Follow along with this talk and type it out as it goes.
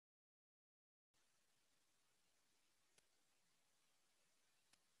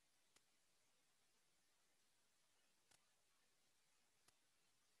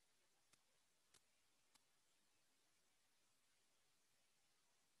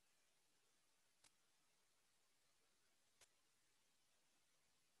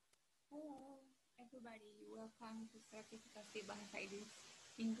everybody, welcome to sertifikasi bahasa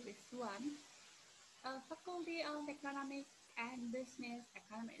Inggris 1, Faculty of Economics and Business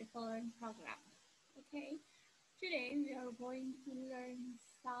Economic Development Program. Okay, today we are going to learn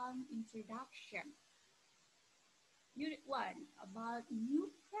some introduction. Unit 1, about new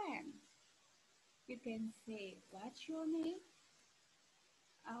friends. You can say, what's your name?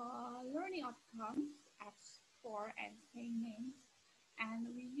 Learning outcomes, explore and say names.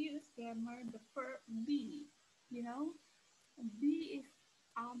 And we use grammar the verb be. You know, be is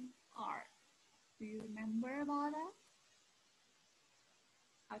are. Do you remember about that?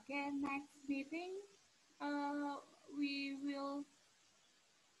 Okay, next meeting, we will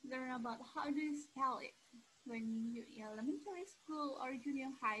learn about how do you spell it. When you in elementary school or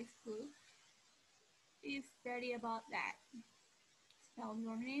junior high school, you study about that. Spell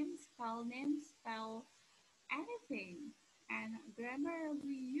your name, spell anything. And grammar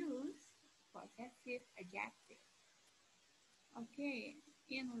we use possessive adjective. Okay,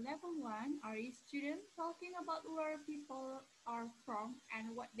 in level 1, are you students talking about where people are from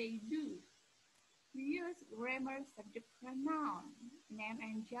and what they do? We use grammar subject pronoun. Name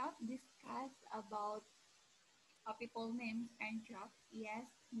and job discuss about people names and job. Yes,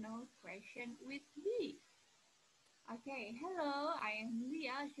 no question with me. Okay, hello, I am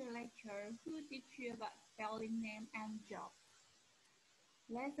Leah, your lecturer who teach you about spelling name and job.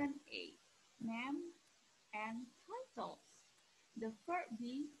 Lesson 8, name and titles. The verb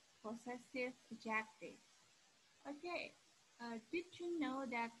be possessive adjective. Okay, did you know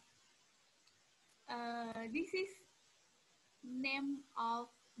that this is name of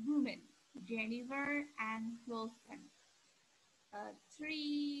women, Jennifer and Wilson.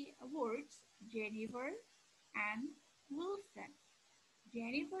 Three words, Jennifer and Wilson.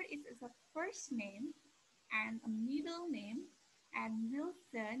 Jennifer is a first name and a middle name, and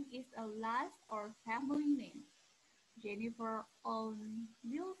Wilson is a last or family name. Jennifer Owen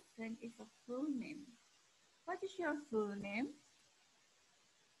Wilson is a full name. What is your full name?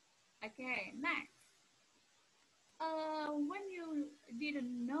 Okay, next. When you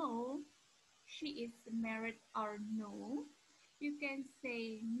didn't know she is married or no, you can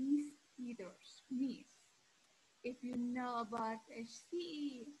say Miss Peters, Miss. If you know about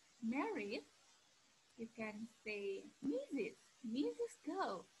she married, you can say Mrs. Mrs.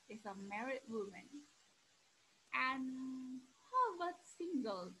 Go is a married woman. And how about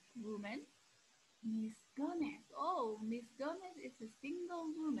single woman? Miss Gomez. Oh, Miss Gomez is a single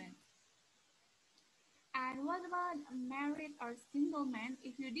woman. And what about a married or single man?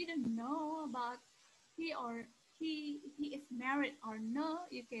 If you didn't know about he is married or no,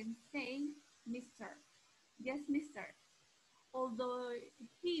 you can say Mr. Just Mr. Although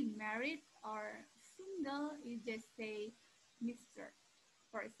he married or single, you just say Mr.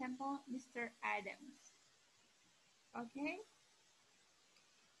 For example, Mr. Adams. Okay?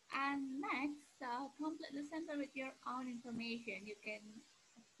 And next, complete the sentence with your own information. You can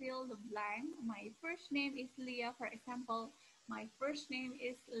fill the blank. My first name is Leah. For example, my first name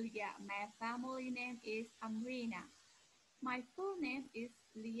is Leah. My family name is Amrina. My full name is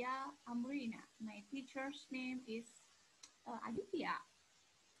Leah Amrina. My teacher's name is Aditya.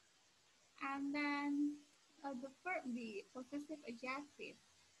 And then the verb be, possessive adjective.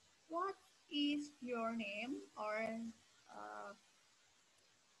 What is your name? Or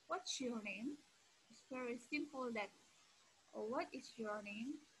what's your name? It's very simple that, what is your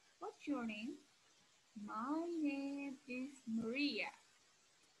name? What's your name? My name is Maria.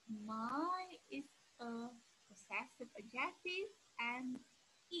 My is a possessive adjective and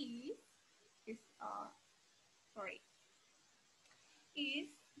is sorry is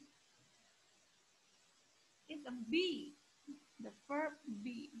a be, the verb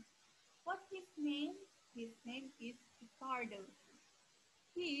be. What's his name? His name is Ricardo.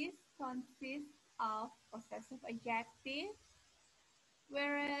 His consists of possessive adjective,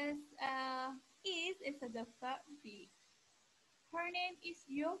 whereas is the verb be. Her name is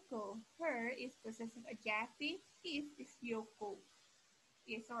Yoko. Her is possessive adjective. Is Yoko.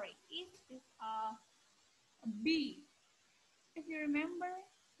 Is is be. If you remember,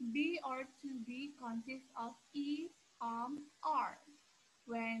 be or to be consists of is, are.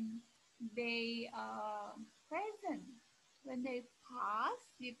 When they present, when they past,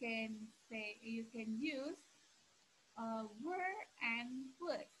 you can use were and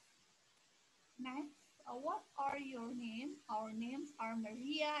would. Next, what are your names? Our names are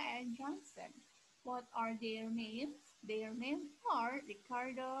Maria and Johnson. What are their names? Their names are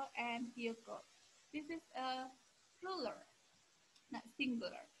Ricardo and Yoko. This is a plural, not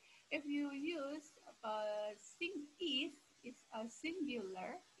singular. If you use is, is a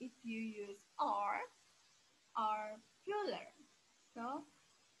singular. If you use are plural. So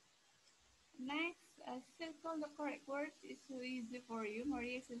next, circle the correct words. It's so easy for you.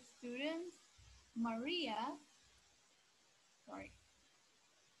 Maria is a student. Maria, sorry.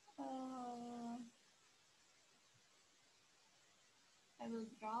 I will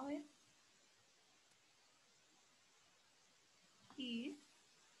draw it.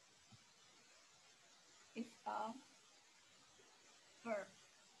 Is a verb.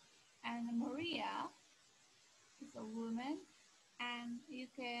 And Maria is a woman, and you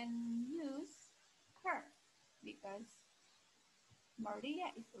can use her because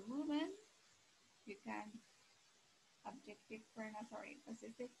Maria is a woman. You can adjective pronoun, sorry,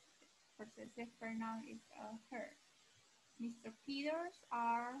 possessive pronoun is her. Mr. Peters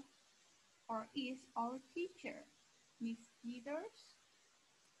are or is our teacher. Miss Peters.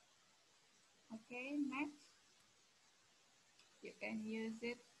 Okay, next. You can use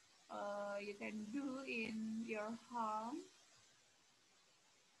it. You can do in your home.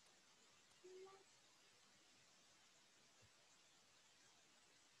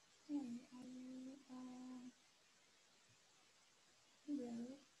 Okay, I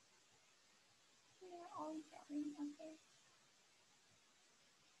will. We are all drawing. Okay.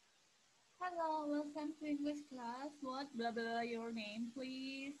 Hello, welcome to English class. What blah blah your name,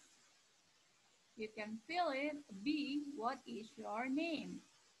 please? You can fill it. B. What is your name?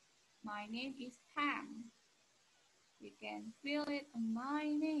 My name is Pam. You can fill it. My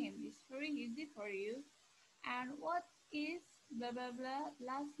name is very easy for you. And what is blah blah blah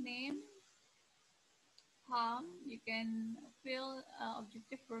last name? Pam. You can fill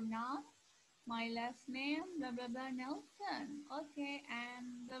objective pronoun. My last name blah blah blah Nelson. Okay,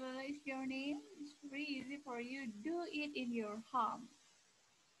 and blah blah blah is your name. It's very easy for you. Do it in your home.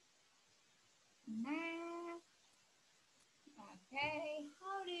 Next. Okay,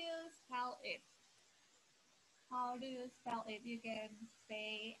 how do you spell it? How do you spell it? You can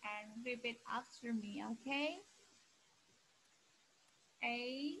say and repeat after me, okay?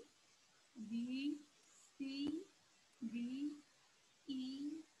 A B C D E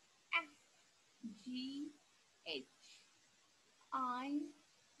F G H I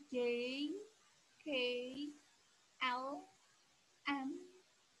J K L M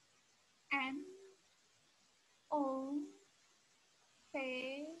N O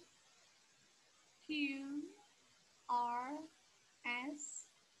P Q R S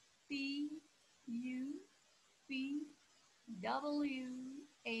T U V W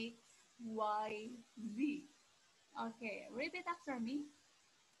X Y Z. Okay, repeat after me.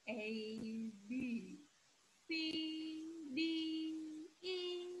 A B C D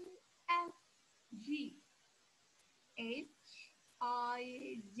E F G H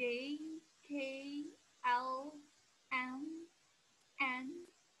I J K L M N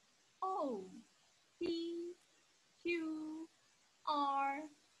O P Q R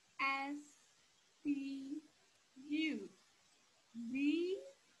S T U V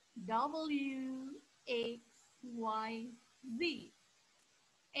W X Y Z.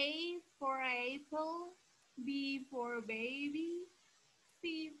 A for apple, B for baby,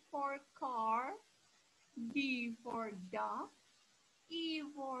 C for car, D for dog, E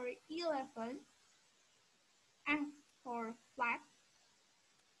for elephant, F for flag,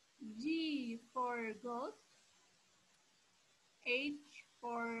 G for goat, H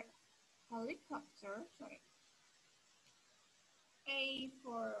for helicopter, sorry, A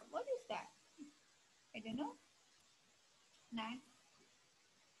for, what is that? I don't know. Next,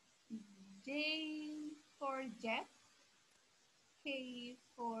 J for jet, K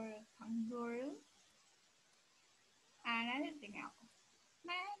for kangaroo, and anything else.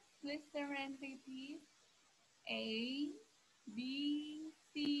 Next, listen and repeat. A, B,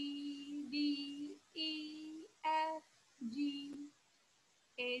 C, D, E, F, G,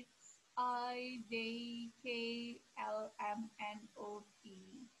 H, I, J, K, L, M, N, O,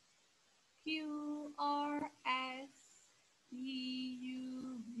 P, Q, R, S, T,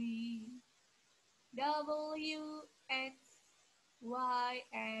 U, V, W, X, Y,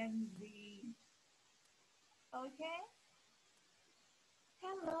 and Z. Okay?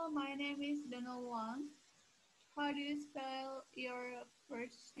 Hello, my name is Donald Wang. How do you spell your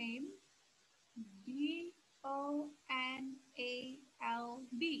first name? Donald.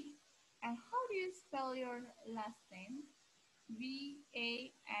 And how do you spell your last name? Bang.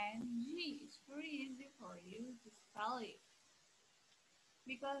 It's very easy for you to spell it.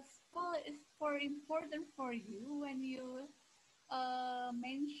 Because spell is very important for you when you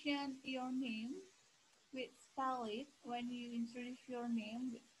mention your name with spell it. When you introduce your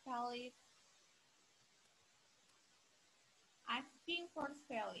name with spell it. King for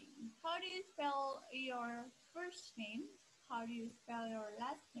spelling. How do you spell your first name? How do you spell your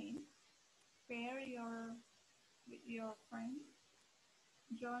last name? Pair with your friend.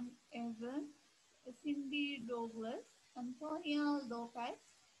 John Evans, Cindy Douglas, Antonio Lopez,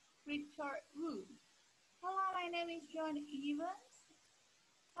 Richard Wood. Hello, my name is John Evans.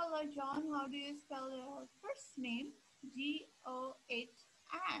 Hello, John. How do you spell your first name?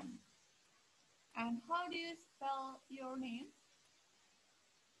 Gohan. And how do you spell your name?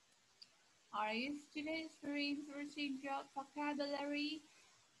 Are you students researching job vocabulary?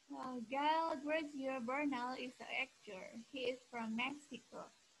 Gael Garcia Bernal is an actor. He is from Mexico.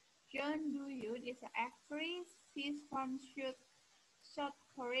 John Duyun is an actress. She's from South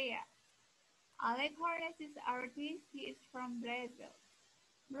Korea. Alec Harness is an artist. He is from Brazil.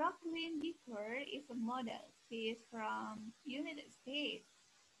 Brooklyn Decker is a model. She is from United States.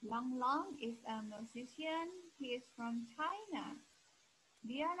 Long Long is a musician. He is from China.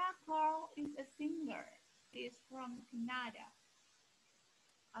 Diana Carl is a singer. She is from Canada.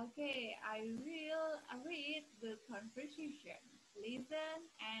 Okay, I will read the conversation.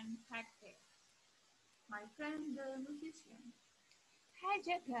 Listen and practice. My friend, the musician. Hi,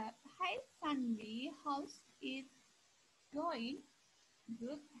 Jacob. Hi, Sandy. How's it going?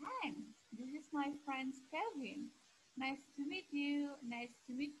 Good, thanks. This is my friend Kevin. Nice to meet you. Nice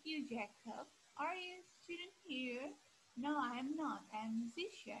to meet you, Jacob. Are you a student here? No, I'm not. I'm a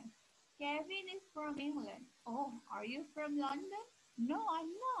musician. Kevin is from England. Oh, are you from London? No, I'm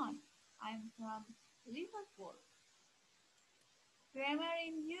not. I'm from Liverpool. Grammar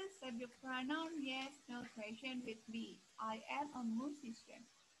in use subject pronoun yes, no question with be. I am a musician.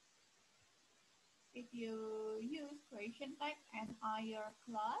 If you use question tag and are your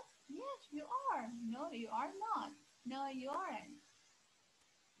class, yes, you are. No, you are not. No, you aren't.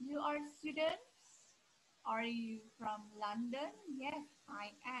 You are students? Are you from London? Yes,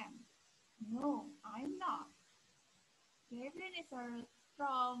 I am. No, I'm not. Kevin is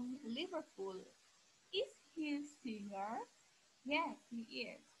from Liverpool. Is he a singer? Yes, he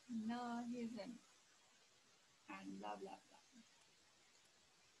is. No, he isn't. And blah blah blah.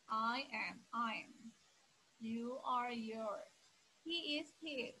 I'm. You are yours. He is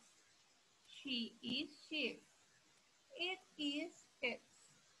his. She is she's. It is its.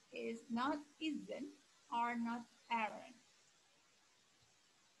 Is not isn't. Are not Aaron.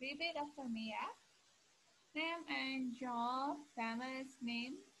 Repeat after me, yeah? Name and job, family's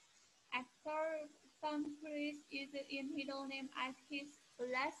name. Actor Tom Cruise uses in middle name as his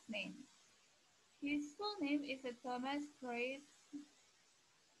last name. His full name is Thomas Cruise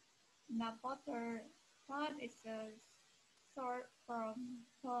Napotter. Tom is a short from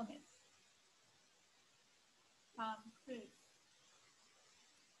Thomas. Tom Cruise.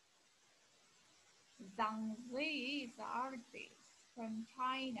 Zhang Zi is an artist from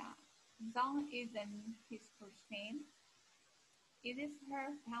China. Zhang isn't his first name. It is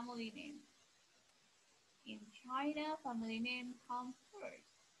her family name. In China, family name comes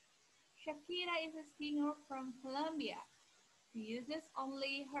first. Shakira is a singer from Colombia. She uses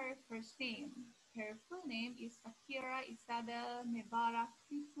only her first name. Her full name is Shakira Isabel Nevada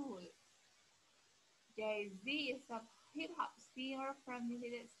Pitul. Jay-Z is a hip-hop singer from the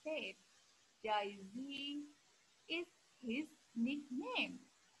United States. Jay-Z is his nickname.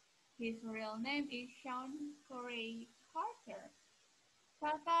 His real name is Sean Corey Carter.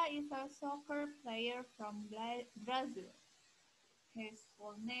 Kaká is a soccer player from Brazil. His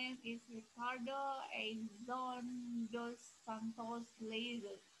full name is Ricardo Azon dos Santos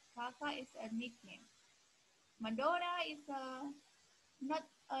Leal. Kaká is a nickname. Madonna is not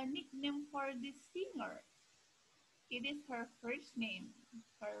a nickname for this singer. It is her first name.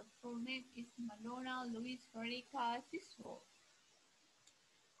 Her full name is Madonna Luis Veronica Siswo.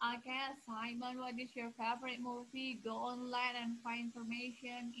 Okay, Simon, what is your favorite movie? Go online and find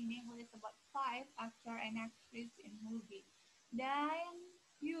information in English about 5 actors and actresses in movie. Then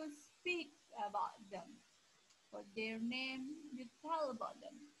you speak about them. What their name, you tell about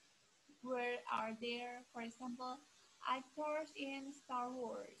them. Where are there, for example, actors in Star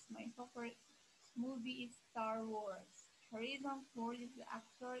Wars? My favorite movie is Star Wars. Harrison Ford is the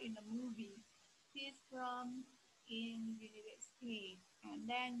actor in the movie. He's from in United States. And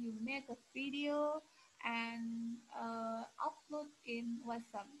then you make a video and upload in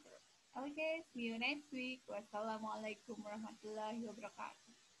WhatsApp group. Okay, see you next week. Wassalamualaikum warahmatullahi wabarakatuh.